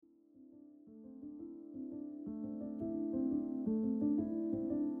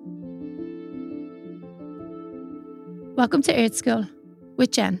Welcome to Earth School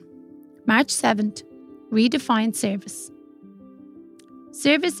with Jen. March 7th, Redefine Service.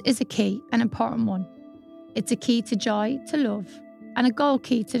 Service is a key, an important one. It's a key to joy, to love, and a goal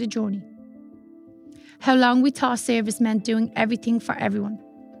key to the journey. How long we thought service meant doing everything for everyone.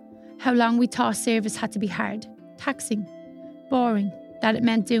 How long we thought service had to be hard, taxing, boring, that it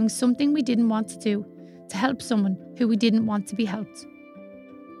meant doing something we didn't want to do to help someone who we didn't want to be helped.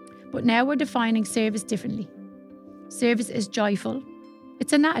 But now we're defining service differently. Service is joyful.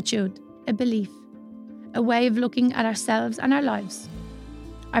 It's an attitude, a belief, a way of looking at ourselves and our lives.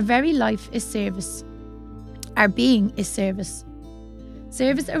 Our very life is service. Our being is service.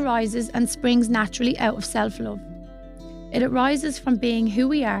 Service arises and springs naturally out of self-love. It arises from being who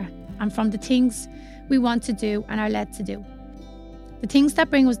we are and from the things we want to do and are led to do. The things that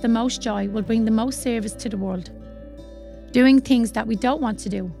bring us the most joy will bring the most service to the world. Doing things that we don't want to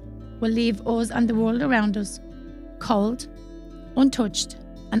do will leave us and the world around us cold, untouched,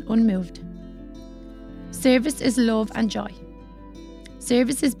 and unmoved. Service is love and joy.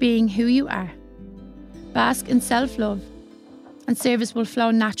 Service is being who you are. Bask in self-love, and service will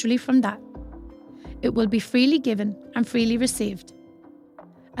flow naturally from that. It will be freely given and freely received.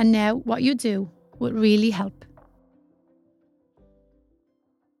 And now what you do will really help.